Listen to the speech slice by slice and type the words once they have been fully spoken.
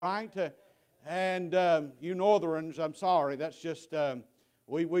right? And you Northerns, I'm sorry, that's just,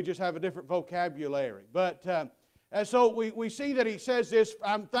 we just have a different vocabulary. But and so we see that he says this,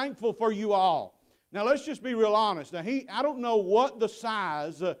 I'm thankful for you all. Now let's just be real honest. Now I don't know what the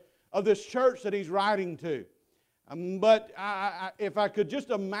size of this church that he's writing to. But if I could just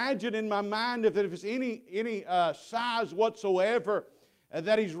imagine in my mind if it's any size whatsoever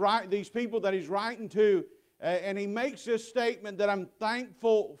that he's writing, these people that he's writing to, and he makes this statement that I'm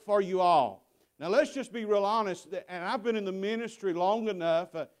thankful for you all. Now let's just be real honest, and I've been in the ministry long enough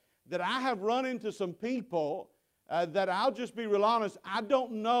that I have run into some people that I'll just be real honest, I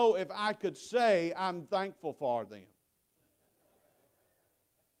don't know if I could say I'm thankful for them.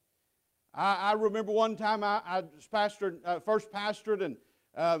 I remember one time I first pastored, and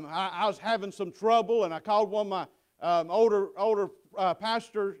I was having some trouble, and I called one of my older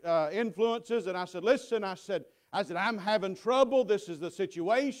pastor influences, and I said, listen, I said, I'm having trouble. This is the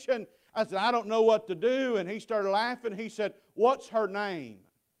situation. I said, I don't know what to do. And he started laughing. He said, what's her name?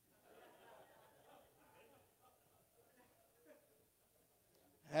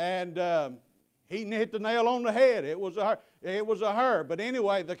 And he hit the nail on the head. It was a her. But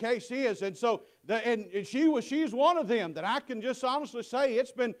anyway, the case is, and so she's one of them that I can just honestly say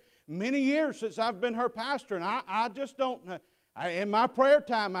it's been many years since I've been her pastor, and I just don't. In my prayer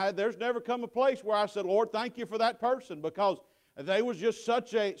time, there's never come a place where I said, Lord, thank you for that person, because they was just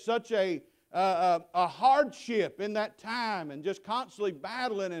such a hardship in that time, and just constantly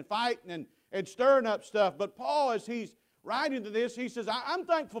battling and fighting and stirring up stuff. But Paul, as he's writing to this, he says, I'm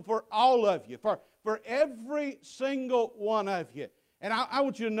thankful for all of you, for every single one of you. And I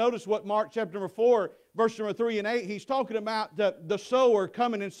want you to notice what Mark chapter number 4, verse number 3 and 8, he's talking about the sower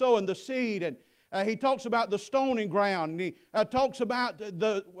coming and sowing the seed, and he talks about the stony ground, and he talks about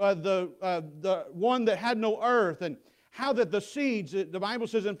the one that had no earth, and how that the seeds, the Bible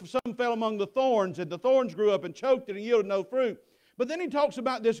says, and some fell among the thorns, and the thorns grew up and choked it and yielded no fruit. But then he talks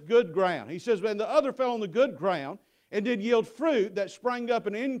about this good ground. He says, and the other fell on the good ground, and did yield fruit that sprang up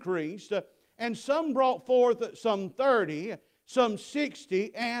and increased, and some brought forth some 30, some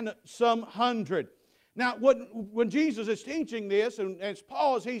 60, and some 100. Now, when Jesus is teaching this, and as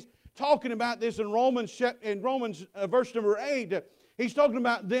Paul, as he's talking about this in Romans verse number 8, he's talking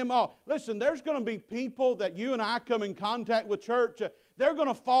about them all. Listen, there's going to be people that you and I come in contact with, church. They're going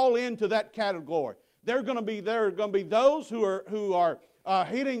to fall into that category. There are going to be those who are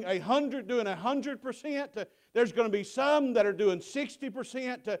hitting 100, doing 100%. There's going to be some that are doing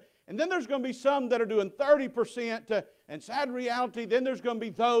 60%. And then there's going to be some that are doing 30%. And sad reality, then there's going to be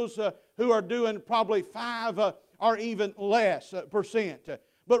those who are doing probably 5 or even less percent.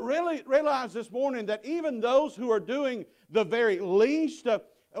 But really realize this morning that even those who are doing the very least,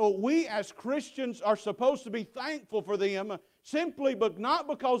 we as Christians are supposed to be thankful for them, simply but not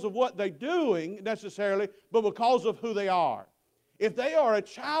because of what they're doing necessarily, but because of who they are. If they are a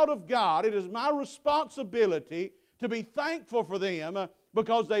child of God, it is my responsibility to be thankful for them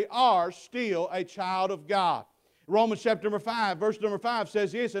because they are still a child of God. Romans chapter number 5, verse number 5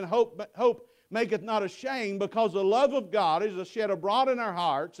 says this, and hope maketh not ashamed, because the love of God is shed abroad in our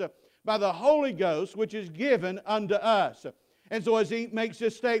hearts by the Holy Ghost, which is given unto us. And so as he makes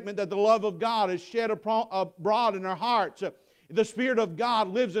this statement that the love of God is shed abroad in our hearts, the Spirit of God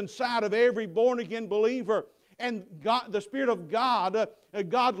lives inside of every born-again believer. And God, the Spirit of God,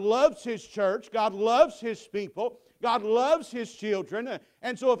 God loves His church, God loves His people, God loves His children.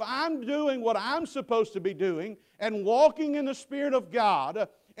 And so if I'm doing what I'm supposed to be doing and walking in the Spirit of God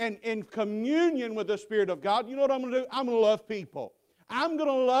and in communion with the Spirit of God, you know what I'm going to do? I'm going to love people. I'm going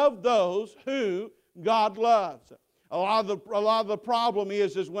to love those who God loves. A lot of the problem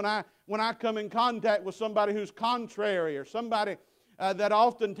is when I come in contact with somebody who's contrary, or somebody that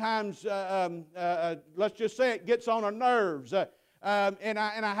oftentimes, let's just say it, gets on our nerves, and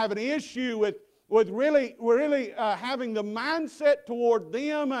I have an issue with really having the mindset toward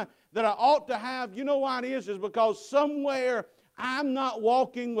them that I ought to have. You know why it is because somewhere I'm not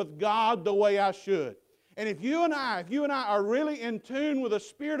walking with God the way I should. And if you and I are really in tune with the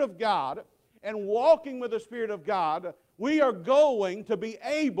Spirit of God and walking with the Spirit of God, we are going to be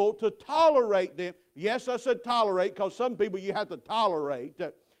able to tolerate them. Yes, I said tolerate, because some people you have to tolerate.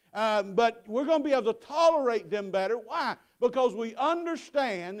 But we're going to be able to tolerate them better. Why? Because we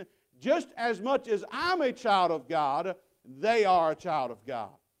understand just as much as I'm a child of God, they are a child of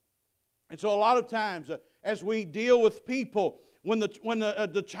God. And so a lot of times as we deal with people, when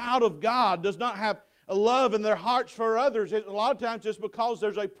the child of God does not have a love in their hearts for others, a lot of times it's because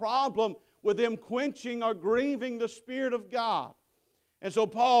there's a problem with them quenching or grieving the Spirit of God. And so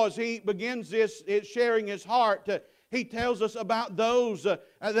Paul, as he begins this, sharing his heart, he tells us about those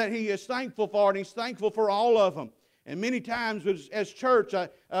that he is thankful for, and he's thankful for all of them. And many times as church,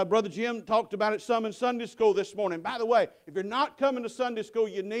 Brother Jim talked about it some in Sunday school this morning. By the way, if you're not coming to Sunday school,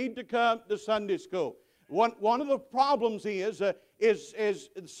 you need to come to Sunday school. One of the problems is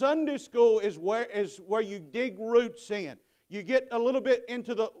Sunday school is where you dig roots in. You get a little bit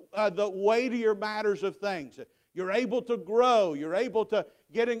into the weightier matters of things. You're able to grow. You're able to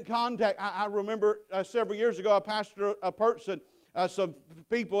get in contact. I remember several years ago, I pastored a person, some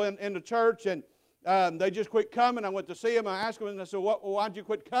people in the church, and they just quit coming. I went to see them. I asked them, and I said, why'd you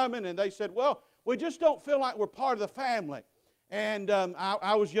quit coming? And they said, well, we just don't feel like we're part of the family. And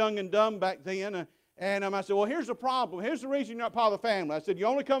I was young and dumb back then. And I said, well, here's the problem. Here's the reason you're not part of the family. I said, you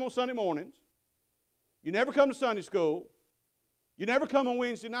only come on Sunday mornings. You never come to Sunday school. You never come on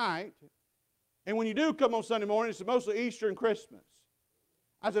Wednesday night. And when you do come on Sunday morning, it's mostly Easter and Christmas.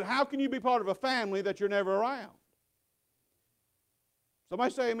 I said, how can you be part of a family that you're never around?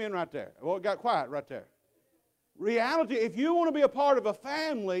 Somebody say amen right there. Well, it got quiet right there. Reality, if you want to be a part of a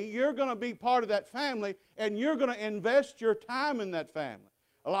family, you're going to be part of that family, and you're going to invest your time in that family.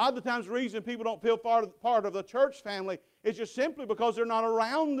 A lot of the times the reason people don't feel part of the church family is just simply because they're not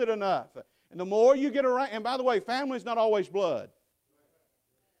around it enough. And the more you get around, and by the way, family is not always blood.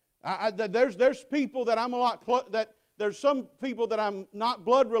 There's people that there's some people that I'm not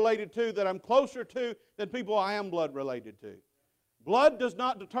blood related to that I'm closer to than people I am blood related to. Blood does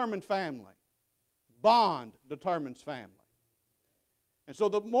not determine family. Bond determines family. And so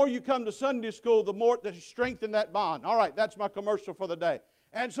the more you come to Sunday school, the more to strengthen that bond. All right, that's my commercial for the day.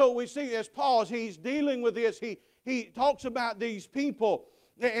 And so we see as Paul, as he's dealing with this, he talks about these people.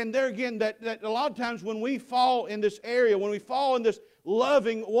 And there again, that a lot of times when we fall in this area, when we fall in this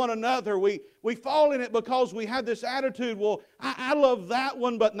loving one another, we fall in it because we have this attitude, well, I love that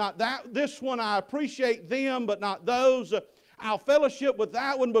one, but not this one. I appreciate them, but not those. I'll fellowship with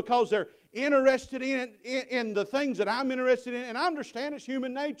that one because they're interested in the things that I'm interested in. And I understand it's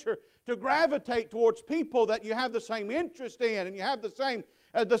human nature to gravitate towards people that you have the same interest in, and you have the same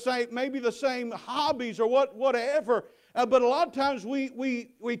maybe the same hobbies or whatever. But a lot of times we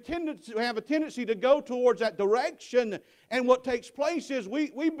tend to have a tendency to go towards that direction, and what takes place is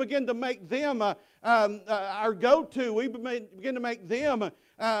we begin to make them our go-to. We begin to make them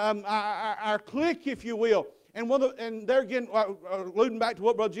our clique, if you will. And there again, alluding back to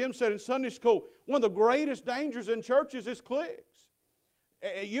what Brother Jim said in Sunday school, one of the greatest dangers in churches is cliques.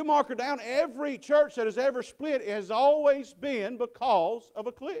 You mark her down, every church that has ever split has always been because of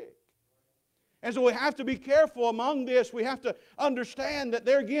a clique. And so we have to be careful among this. We have to understand that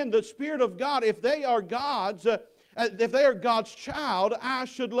there again, the Spirit of God, if they are God's child, I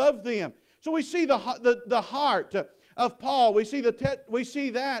should love them. So we see the heart of Paul. We see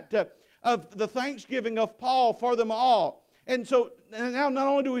that of the thanksgiving of Paul for them all. And so now not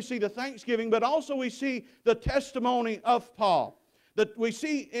only do we see the thanksgiving, but also we see the testimony of Paul. That we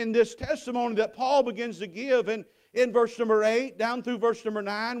see in this testimony that Paul begins to give in verse number 8 down through verse number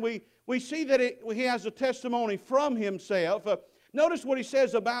 9, we see that he has a testimony from himself. Notice what he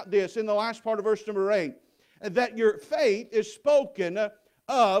says about this in the last part of verse number 8, that your faith is spoken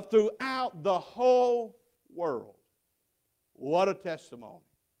of throughout the whole world. What a testimony.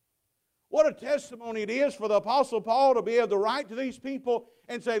 What a testimony it is for the Apostle Paul to be able to write to these people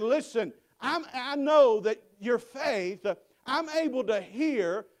and say, listen, I know that your faith, I'm able to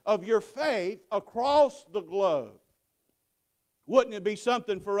hear of your faith across the globe. Wouldn't it be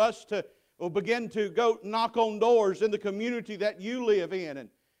something for us to begin to go knock on doors in the community that you live in,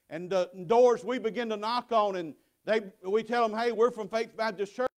 and the doors we begin to knock on, and we tell them, hey, we're from Faith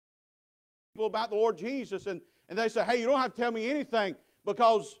Baptist Church, people about the Lord Jesus, and they say, hey, you don't have to tell me anything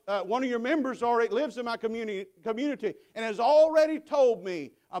because one of your members already lives in my community and has already told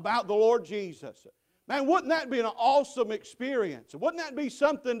me about the Lord Jesus. Man, wouldn't that be an awesome experience? Wouldn't that be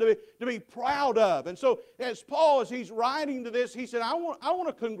something to be proud of? And so as Paul, as he's writing to this, he said, I want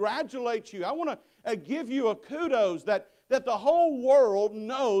to congratulate you. I want to give you a kudos that the whole world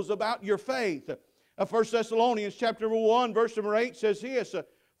knows about your faith. 1 Thessalonians chapter 1, verse number 8 says this,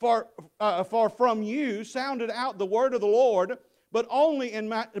 For from you sounded out the word of the Lord, but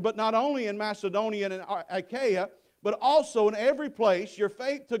not only in Macedonia and Achaia, but also in every place your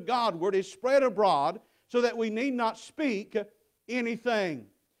faith to Godward is spread abroad, so that we need not speak anything.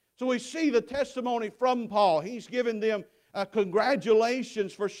 So we see the testimony from Paul. He's given them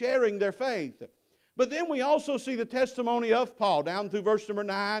congratulations for sharing their faith. But then we also see the testimony of Paul. Down through verse number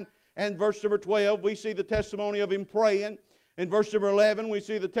 9 and verse number 12, we see the testimony of him praying. In verse number 11, we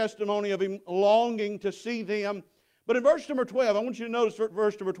see the testimony of him longing to see them. But in verse number 12, I want you to notice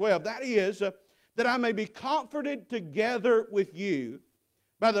verse number 12, that is that I may be comforted together with you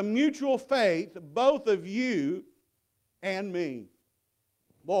by the mutual faith, both of you and me.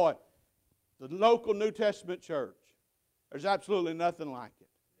 Boy, the local New Testament church, there's absolutely nothing like it.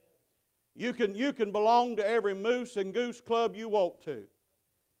 You can belong to every moose and goose club you want to,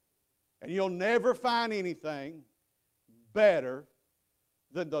 and you'll never find anything better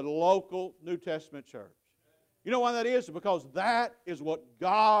than the local New Testament church. You know why that is? Because that is what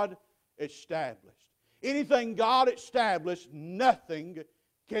God established. Anything God established, nothing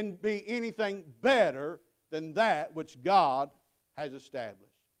can be anything better than that which God has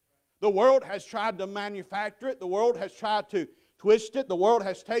established. The world has tried to manufacture it. The world has tried to twist it. The world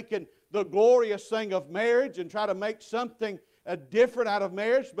has taken the glorious thing of marriage and tried to make something different out of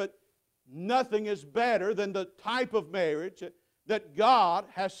marriage, but nothing is better than the type of marriage that God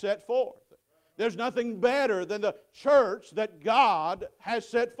has set forth. There's nothing better than the church that God has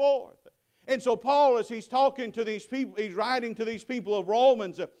set forth. And so Paul, as he's talking to these people, he's writing to these people of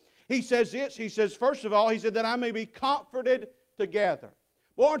Romans, he says this, he says, first of all, he said that I may be comforted together.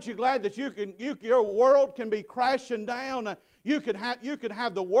 Well, aren't you glad that your world can be crashing down? You could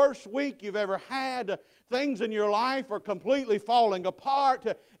have the worst week you've ever had. Things in your life are completely falling apart.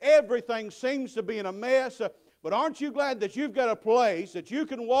 Everything seems to be in a mess. But aren't you glad that you've got a place that you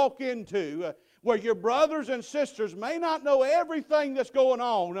can walk into where your brothers and sisters may not know everything that's going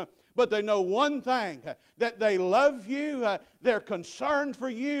on, but they know one thing, that they love you, they're concerned for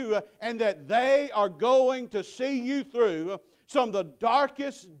you, and that they are going to see you through some of the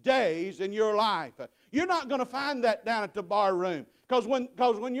darkest days in your life. You're not going to find that down at the bar room. Because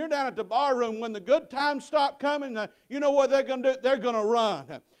when you're down at the bar room, when the good times stop coming, you know what they're going to do? They're going to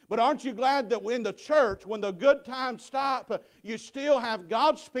run. But aren't you glad that in the church, when the good times stop, you still have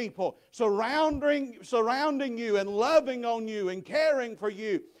God's people surrounding you and loving on you and caring for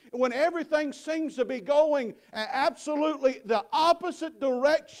you? When everything seems to be going absolutely the opposite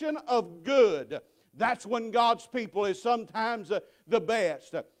direction of good, that's when God's people is sometimes the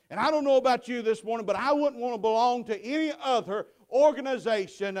best. And I don't know about you this morning, but I wouldn't want to belong to any other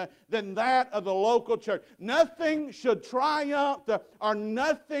organization than that of the local church. Nothing should triumph or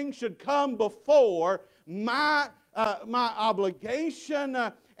nothing should come before my obligation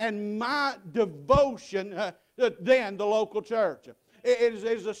and my devotion than the local church. It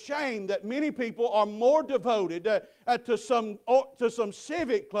is a shame that many people are more devoted to some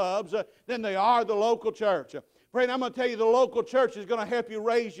civic clubs than they are the local church. Friend, I'm going to tell you, the local church is going to help you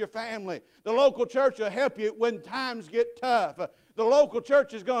raise your family. The local church will help you when times get tough. The local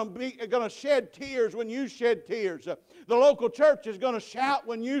church is going to shed tears when you shed tears. The local church is going to shout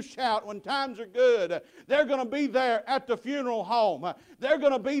when you shout when times are good. They're going to be there at the funeral home. They're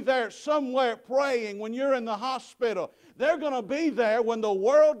going to be there somewhere praying when you're in the hospital. They're going to be there when the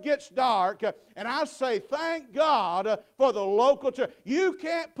world gets dark. And I say, thank God for the local church. You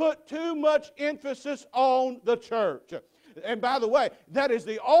can't put too much emphasis on the church. And by the way, that is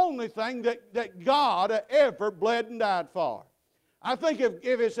the only thing that God ever bled and died for. I think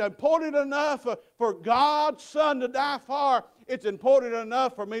if it's important enough for God's Son to die for, it's important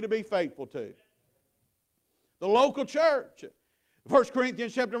enough for me to be faithful to. The local church. 1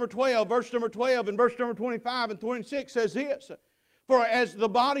 Corinthians chapter number 12, verse number 12 and verse number 25 and 26 says this, for as the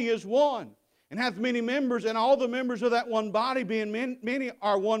body is one, and hath many members, and all the members of that one body, being many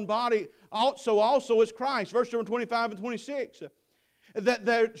are one body, so also is Christ. Verse number 25 and 26, that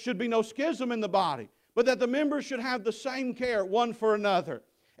there should be no schism in the body, but that the members should have the same care one for another.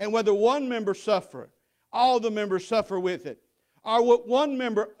 And whether one member suffer, all the members suffer with it. Or would one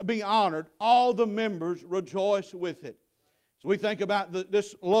member be honored, all the members rejoice with it. So we think about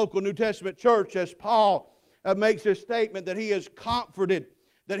this local New Testament church as Paul makes this statement that he is comforted,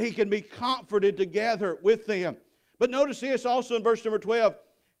 that he can be comforted together with them. But notice this also in verse number 12,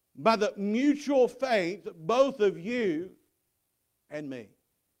 by the mutual faith, both of you and me.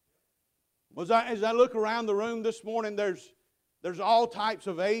 As I look around the room this morning, there's all types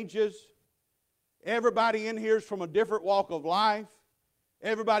of ages. Everybody in here is from a different walk of life.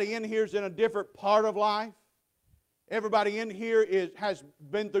 Everybody in here is in a different part of life. Everybody in here has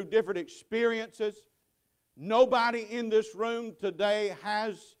been through different experiences. Nobody in this room today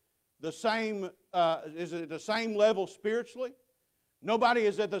has the same, is at the same level spiritually. Nobody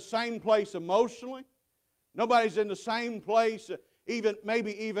is at the same place emotionally. Nobody's in the same place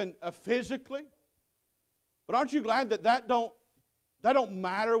maybe even physically. But aren't you glad that don't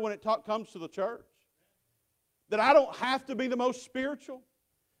matter when it comes to the church? That I don't have to be the most spiritual.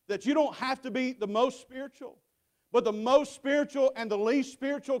 That you don't have to be the most spiritual. But the most spiritual and the least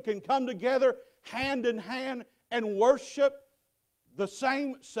spiritual can come together hand in hand and worship the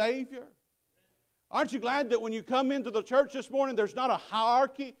same Savior. Aren't you glad that when you come into the church this morning, there's not a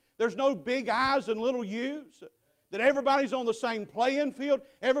hierarchy? There's no big I's and little U's? That everybody's on the same playing field?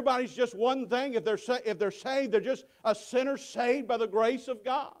 Everybody's just one thing. If they're saved, they're just a sinner saved by the grace of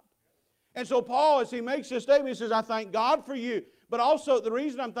God. And so Paul, as he makes this statement, he says, I thank God for you. But also the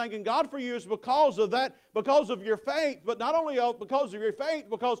reason I'm thanking God for you is because of that, because of your faith. But not only because of your faith,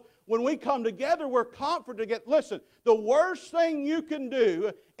 because when we come together, we're comforted together. Listen, the worst thing you can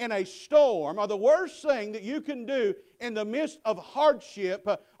do in a storm, or the worst thing that you can do in the midst of hardship,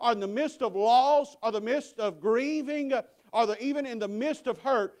 or in the midst of loss, or the midst of grieving, or even in the midst of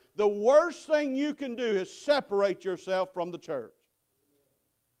hurt, the worst thing you can do is separate yourself from the church.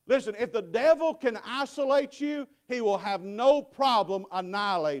 Listen, if the devil can isolate you, he will have no problem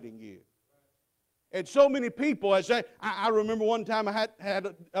annihilating you. And so many people, I remember one time I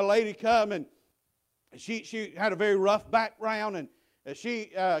had a lady come, and she had a very rough background, and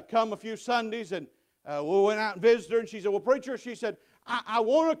she come a few Sundays, and we went out and visited her, and she said, well, preacher, she said, I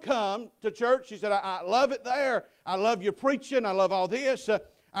want to come to church. She said, I love it there. I love your preaching. I love all this.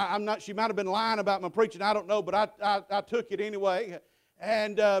 She might have been lying about my preaching. I don't know, but I took it anyway.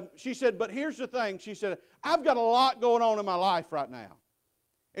 And she said, but here's the thing. She said, I've got a lot going on in my life right now.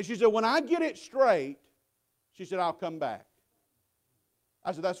 And she said, when I get it straight, she said, I'll come back.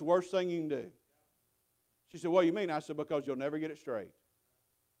 I said, that's the worst thing you can do. She said, what do you mean? I said, because you'll never get it straight.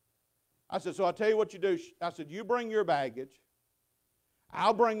 I said, so I'll tell you what you do. I said, you bring your baggage.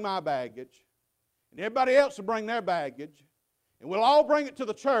 I'll bring my baggage. And everybody else will bring their baggage. And we'll all bring it to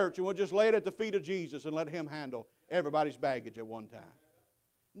the church, and we'll just lay it at the feet of Jesus and let Him handle everybody's baggage at one time.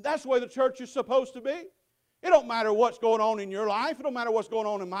 That's the way the church is supposed to be. It don't matter what's going on in your life. It don't matter what's going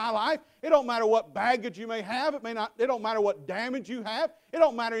on in my life. It don't matter what baggage you may have. It don't matter what damage you have. It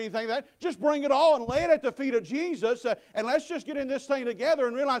don't matter anything like that. Just bring it all and lay it at the feet of Jesus, and let's just get in this thing together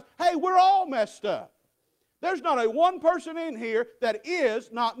and realize, hey, we're all messed up. There's not a one person in here that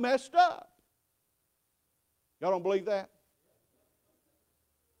is not messed up. Y'all don't believe that?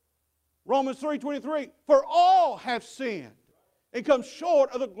 Romans 3:23, for all have sinned and come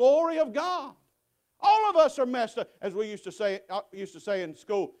short of the glory of God. All of us are messed up, as we used to say in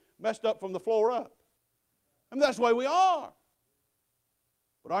school, messed up from the floor up. I mean, that's the way we are.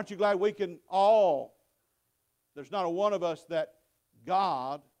 But aren't you glad we can all, there's not a one of us that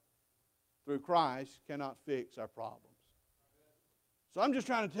God, through Christ, cannot fix our problems. So I'm just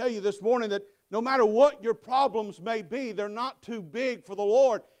trying to tell you this morning that no matter what your problems may be, they're not too big for the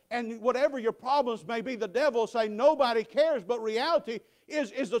Lord. And whatever your problems may be, the devil will say nobody cares, but reality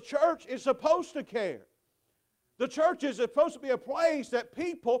is the church is supposed to care. The church is supposed to be a place that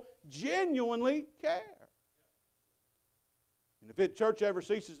people genuinely care. And if the church ever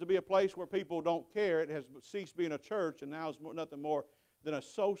ceases to be a place where people don't care, it has ceased being a church, and now it's nothing more than a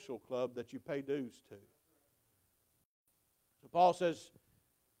social club that you pay dues to. So Paul says,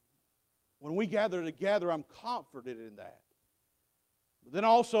 when we gather together, I'm comforted in that. But then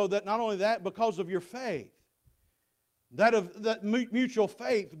also that not only that, because of your faith. That mutual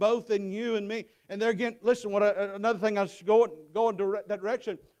faith, both in you and me. And there again, listen, another thing I should go in that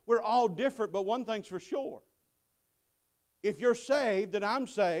direction. We're all different, but one thing's for sure. If you're saved and I'm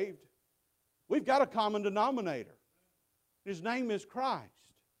saved, we've got a common denominator. His name is Christ.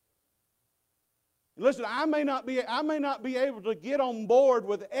 And listen, I may not be able to get on board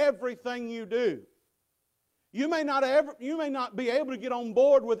with everything you do. You may not be able to get on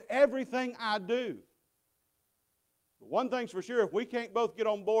board with everything I do. But one thing's for sure, if we can't both get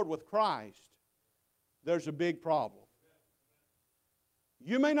on board with Christ, there's a big problem.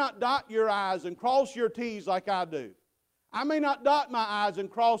 You may not dot your I's and cross your T's like I do. I may not dot my I's and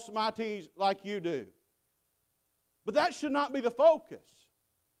cross my T's like you do. But that should not be the focus.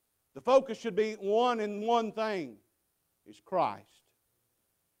 The focus should be one thing, is Christ.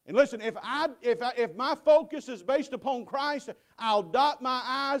 And listen, if my focus is based upon Christ, I'll dot my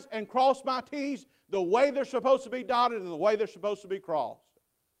I's and cross my T's the way they're supposed to be dotted and the way they're supposed to be crossed.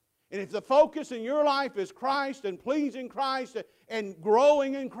 And if the focus in your life is Christ and pleasing Christ and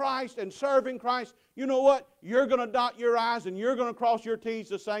growing in Christ and serving Christ, you know what? You're going to dot your I's and you're going to cross your T's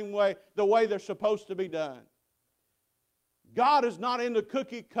the same way, the way they're supposed to be done. God is not in the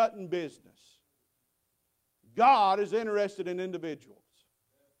cookie-cutting business. God is interested in individuals.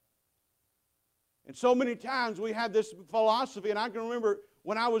 And so many times we have this philosophy, and I can remember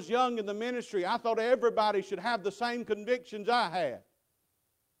when I was young in the ministry, I thought everybody should have the same convictions I had.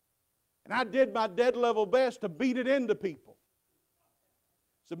 And I did my dead level best to beat it into people.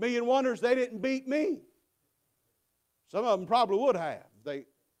 It's a million wonders they didn't beat me. Some of them probably would have. They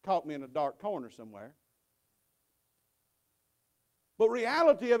caught me in a dark corner somewhere. But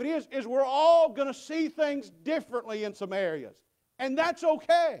reality of it is we're all going to see things differently in some areas. And that's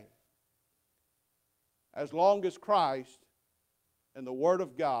okay. As long as Christ and the Word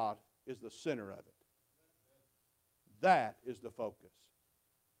of God is the center of it. That is the focus.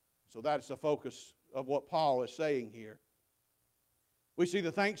 So that's the focus of what Paul is saying here. We see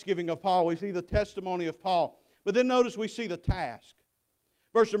the thanksgiving of Paul. We see the testimony of Paul. But then notice we see the task.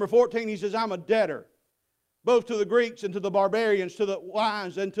 Verse number 14, he says, I'm a debtor, both to the Greeks and to the barbarians, to the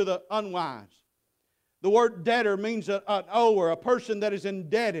wise and to the unwise. The word debtor means an ower, a person that is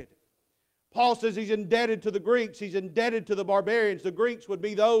indebted. Paul says he's indebted to the Greeks. He's indebted to the barbarians. The Greeks would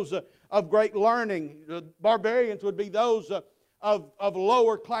be those of great learning. The barbarians would be those of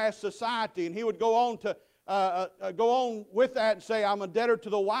lower class society. And he would go on to go on with that and say, I'm a debtor to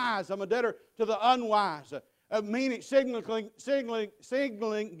the wise. I'm a debtor to the unwise. Meaning, signaling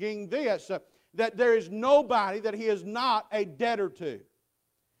this, that there is nobody that he is not a debtor to.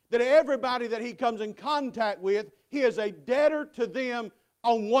 That everybody that he comes in contact with, he is a debtor to them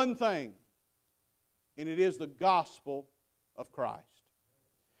on one thing. And it is the gospel of Christ.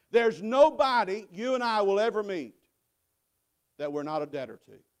 There's nobody you and I will ever meet that we're not a debtor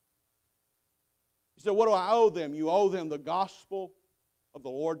to. You say, what do I owe them? You owe them the gospel of the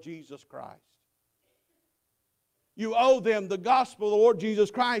Lord Jesus Christ. You owe them the gospel of the Lord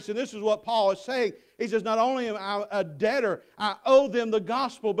Jesus Christ. And this is what Paul is saying. He says, not only am I a debtor, I owe them the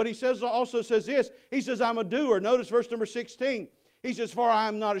gospel, but he also says this. He says, I'm a doer. Notice verse number 16. He says, for I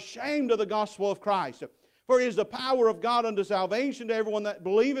am not ashamed of the gospel of Christ. For it is the power of God unto salvation to everyone that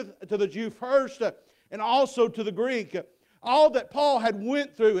believeth, to the Jew first, and also to the Greek. All that Paul had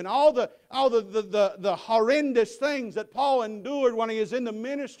went through and all the horrendous things that Paul endured when he was in the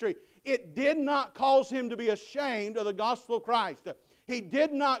ministry, it did not cause him to be ashamed of the gospel of Christ. He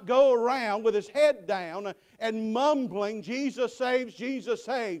did not go around with his head down and mumbling, Jesus saves, Jesus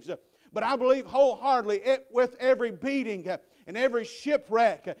saves. But I believe wholeheartedly, with every beating and every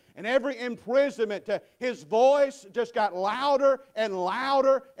shipwreck and every imprisonment, his voice just got louder and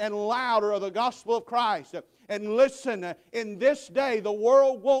louder and louder of the gospel of Christ. And listen, in this day, the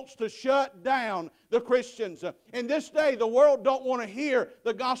world wants to shut down the Christians. In this day, the world don't want to hear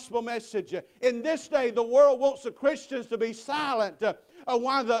the gospel message. In this day, the world wants the Christians to be silent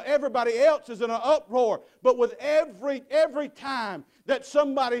while everybody else is in an uproar. But with every time that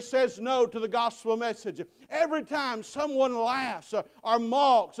somebody says no to the gospel message, every time someone laughs or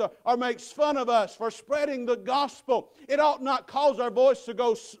mocks or makes fun of us for spreading the gospel, it ought not cause our voice to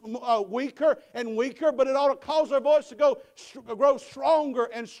go weaker and weaker, but it ought to cause our voice to grow stronger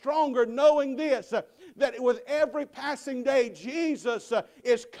and stronger, knowing this, that with every passing day, Jesus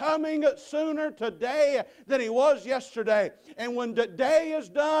is coming sooner today than He was yesterday. And when today is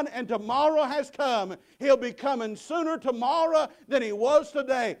done and tomorrow has come, He'll be coming sooner tomorrow than He was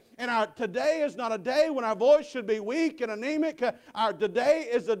today. And our today is not a day when our voice should be weak and anemic. Our today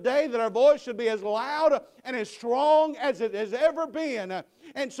is a day that our voice should be as loud and as strong as it has ever been.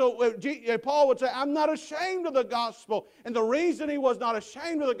 And so Paul would say, I'm not ashamed of the gospel. And the reason he was not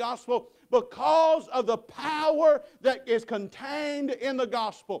ashamed of the gospel, because of the power that is contained in the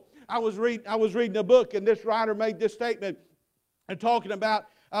gospel. I was reading a book, and this writer made this statement and talking about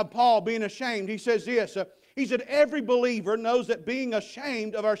Paul being ashamed. He says this. He said, every believer knows that being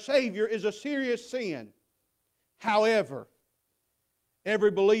ashamed of our Savior is a serious sin. However,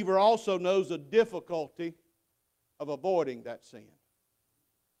 every believer also knows the difficulty of avoiding that sin.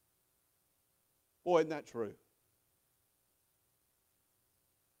 Boy, isn't that true?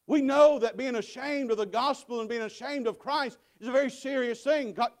 We know that being ashamed of the gospel and being ashamed of Christ is a very serious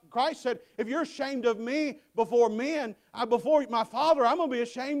thing. Christ said, if you're ashamed of me before men, before my Father, I'm going to be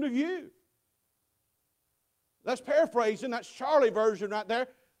ashamed of you. That's paraphrasing. That's Charlie version right there.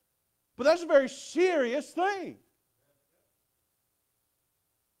 But that's a very serious thing.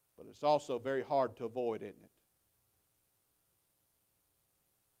 But it's also very hard to avoid, isn't it?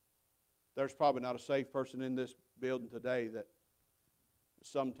 There's probably not a safe person in this building today that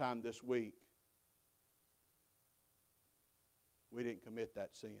sometime this week we didn't commit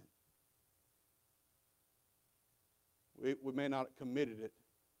that sin. We may not have committed it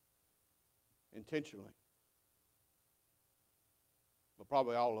intentionally. But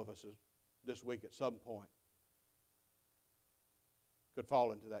probably all of us this week at some point could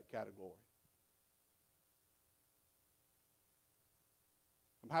fall into that category.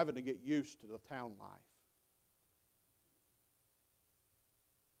 I'm having to get used to the town life.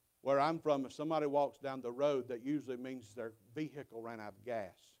 Where I'm from, if somebody walks down the road, that usually means their vehicle ran out of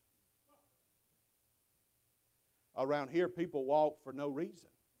gas. Around here, people walk for no reason.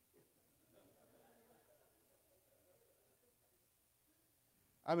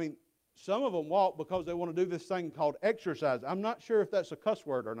 I mean, some of them walk because they want to do this thing called exercise. I'm not sure if that's a cuss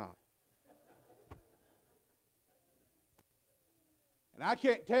word or not. And I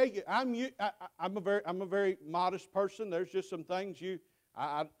can't tell you, I'm a very modest person. There's just some things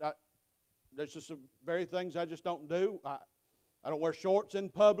there's just some very things I just don't do. I don't wear shorts in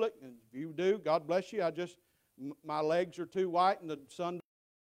public, and if you do, God bless you. My legs are too white, and the sun.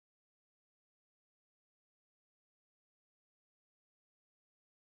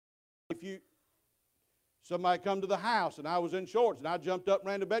 If somebody come to the house and I was in shorts and I jumped up and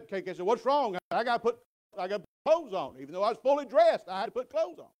ran to bed cake and said, "What's wrong?" I got to put clothes on. Even though I was fully dressed, I had to put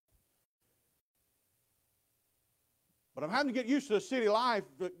clothes on. But I'm having to get used to the city life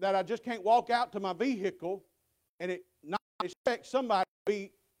that I just can't walk out to my vehicle and not expect somebody to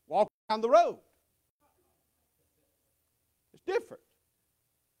be walking down the road. It's different.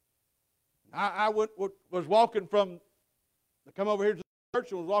 I was walking I come over here to the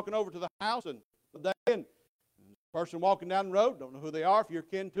church and was walking over to the house and the person walking down the road, don't know who they are. If you're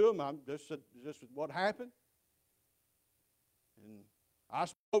kin to them, I'm just what happened. And I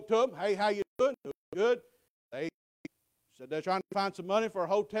spoke to them. "Hey, how you doing?" "Good." They said they're trying to find some money for a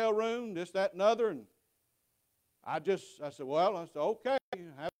hotel room, this, that, and other. And I said, "Well," I said, "Okay,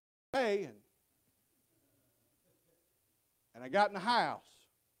 have a day." And I got in the house,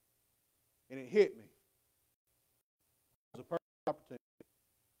 and it hit me. It was a perfect opportunity.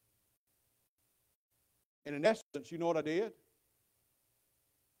 And in essence, you know what I did?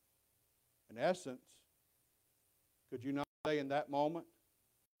 In essence, could you not say in that moment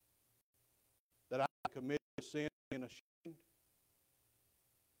that I committed sin and ashamed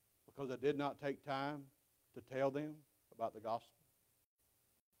because I did not take time to tell them about the gospel?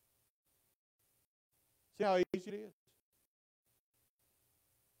 See how easy it is?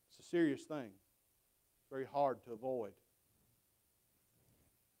 It's a serious thing. It's very hard to avoid.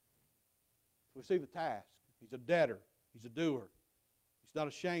 We see the task. He's a debtor. He's a doer. He's not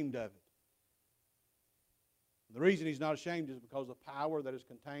ashamed of it. And the reason he's not ashamed is because of the power that is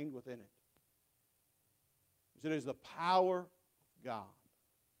contained within it. It is the power of God.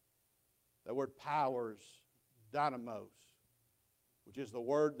 That word power is dynamos, which is the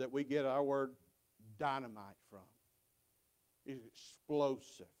word that we get our word dynamite from. It's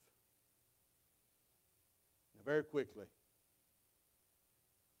explosive. Now, very quickly,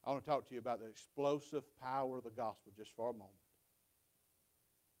 I want to talk to you about the explosive power of the gospel just for a moment.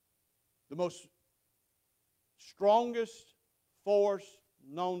 The most strongest force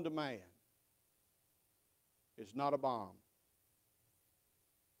known to man is not a bomb.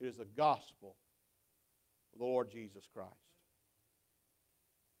 It is the gospel of the Lord Jesus Christ.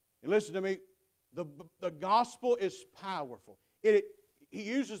 And listen to me, the gospel is powerful. He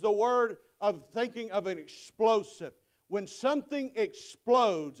uses the word of thinking of an explosive. When something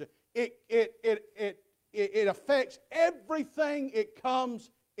explodes, it affects everything it comes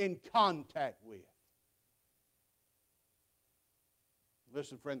in contact with.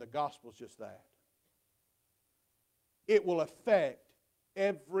 Listen, friend, the gospel is just that. It will affect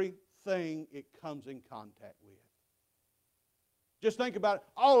everything it comes in contact with. Just think about it.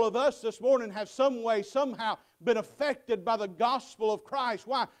 All of us this morning have some way, somehow been affected by the gospel of Christ.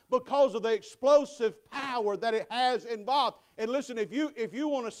 Why? Because of the explosive power that it has involved. And listen, if you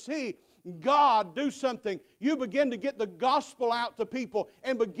want to see God do something, you begin to get the gospel out to people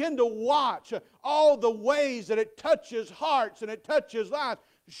and begin to watch all the ways that it touches hearts and it touches lives.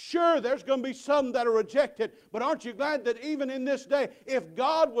 Sure, there's going to be some that are rejected, but aren't you glad that even in this day, if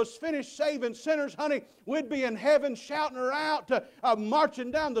God was finished saving sinners, honey, we'd be in heaven shouting her out, marching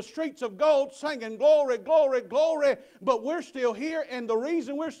down the streets of gold, singing glory, glory, glory, but we're still here, and the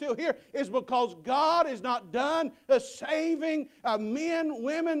reason we're still here is because God is not done saving men,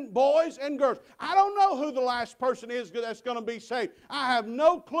 women, boys, and girls. I don't know who the last person is that's going to be saved. I have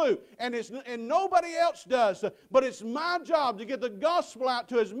no clue, and nobody else does, but it's my job to get the gospel out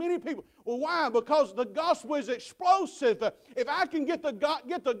to as many people. Well, why? Because the gospel is explosive. If I can get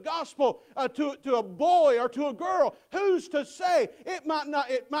the gospel to a boy or to a girl, who's to say it might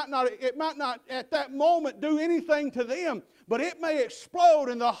not at that moment do anything to them, but it may explode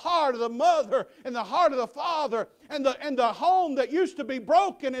in the heart of the mother and the heart of the father, and the home that used to be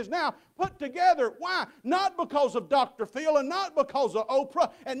broken is now put together. Why? Not because of Dr. Phil, and not because of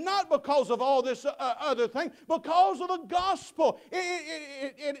Oprah, and not because of all this other thing, because of the gospel.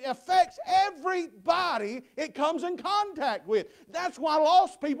 It affects everybody it comes in contact with. That's why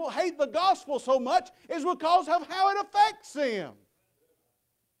lost people hate the gospel so much, is because of how it affects them.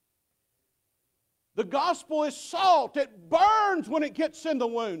 The gospel is salt. It burns when it gets in the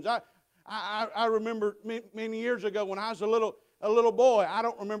wounds. I remember many years ago when I was a little a little boy. I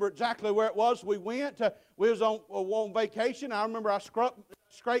don't remember exactly where it was. We went. We was on vacation. I remember I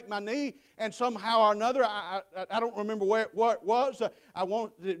scraped my knee, and somehow or another, I don't remember where it was.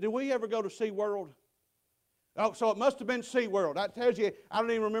 Did we ever go to SeaWorld? Oh, so it must have been SeaWorld. That tells you, I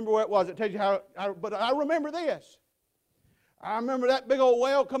don't even remember where it was. It tells you but I remember this. I remember that big old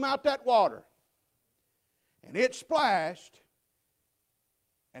whale come out that water. And it splashed,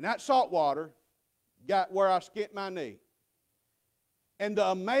 and that salt water got where I skinned my knee. And the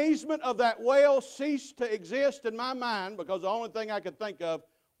amazement of that whale ceased to exist in my mind because the only thing I could think of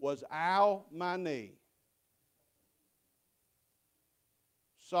was, ow, my knee.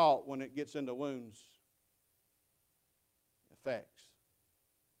 Salt, when it gets into wounds, affects.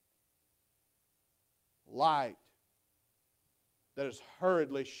 Light that is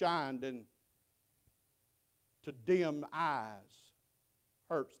hurriedly shined into dim eyes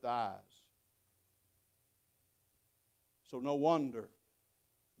hurts the eyes. So no wonder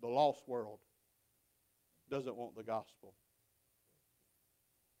the lost world doesn't want the gospel,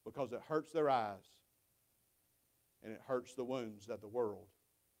 because it hurts their eyes and it hurts the wounds that the world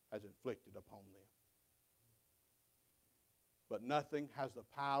has inflicted upon them. But nothing has the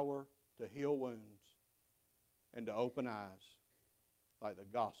power to heal wounds and to open eyes like the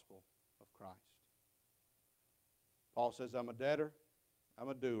gospel of Christ. Paul says, I'm a debtor, I'm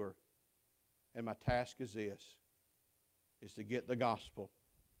a doer, and my task is this, is to get the gospel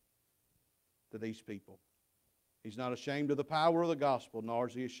to these people. He's not ashamed of the power of the gospel, nor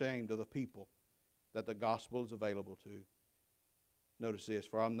is he ashamed of the people that the gospel is available to. Notice this,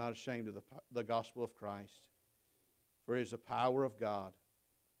 for I'm not ashamed of the gospel of Christ, for it is the power of God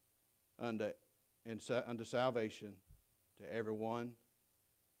unto salvation to everyone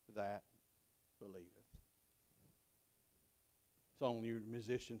that believeth. Song, you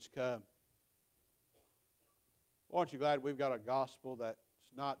musicians, come. Aren't you glad we've got a gospel that's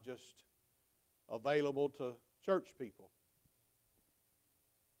not just available to church people?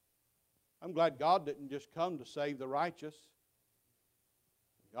 I'm glad God didn't just come to save the righteous.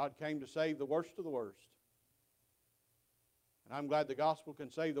 God came to save the worst of the worst. And I'm glad the gospel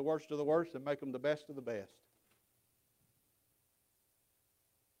can save the worst of the worst and make them the best of the best.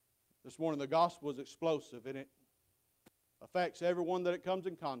 This morning the gospel is explosive, and it affects everyone that it comes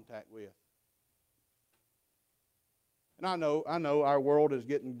in contact with. And I know our world is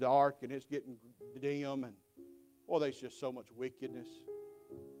getting dark and it's getting dim, and boy, there's just so much wickedness.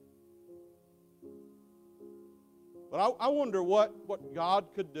 But I wonder what God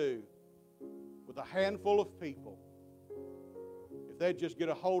could do with a handful of people if they'd just get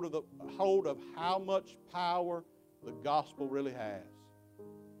a hold of how much power the gospel really has.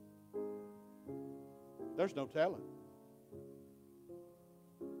 There's no telling.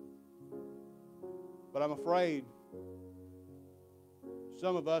 But I'm afraid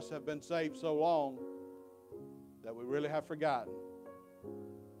some of us have been saved so long that we really have forgotten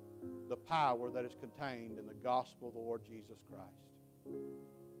the power that is contained in the gospel of the Lord Jesus Christ.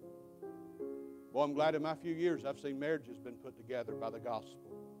 Well, I'm glad in my few years I've seen marriages been put together by the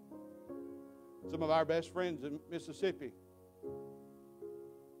gospel. Some of our best friends in Mississippi,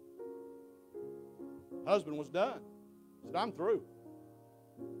 husband was done. He said, I'm through.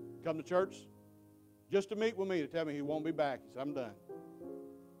 Come to church just to meet with me to tell me he won't be back. He said, I'm done.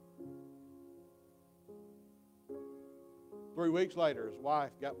 3 weeks later, his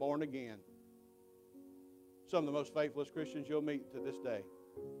wife got born again. Some of the most faithless Christians you'll meet to this day.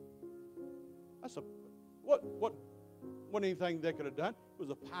 What wasn't anything they could have done. It was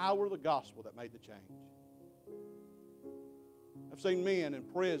the power of the gospel that made the change. I've seen men in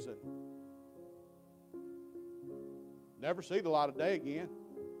prison never see the light of day again.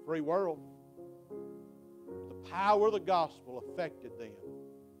 Free world. The power of the gospel affected them.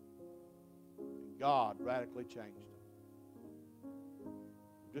 And God radically changed them.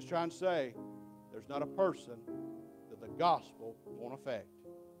 I'm just trying to say, there's not a person that the gospel won't affect.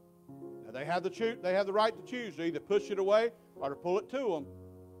 Now they have the right to choose to either push it away or to pull it to them.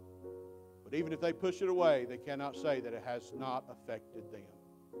 But even if they push it away, they cannot say that it has not affected them,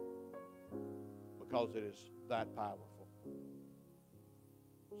 because it is that powerful.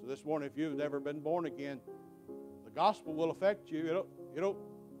 So this morning, if you've never been born again, the gospel will affect you. It'll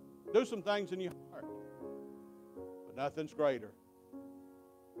do some things in your heart. But nothing's greater.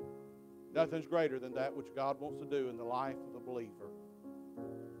 Nothing's greater than that which God wants to do in the life of the believer.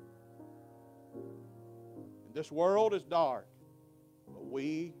 And this world is dark, but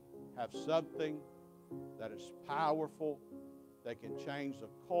we have something that is powerful, that can change the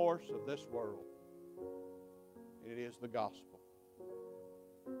course of this world. And it is the gospel.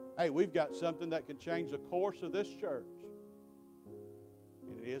 Hey, we've got something that can change the course of this church.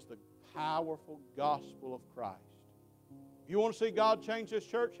 It is the powerful gospel of Christ. If you want to see God change this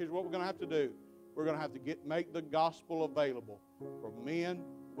church, here's what we're going to have to do. We're going to have to make the gospel available for men,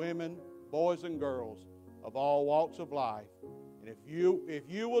 women, boys, and girls of all walks of life. And if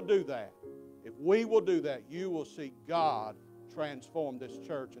you will do that, if we will do that, you will see God transform this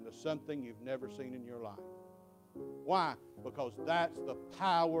church into something you've never seen in your life. Why? Because that's the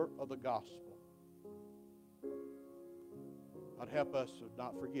power of the gospel. God, help us to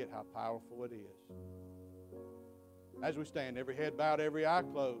not forget how powerful it is. As we stand, every head bowed, every eye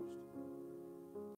closed.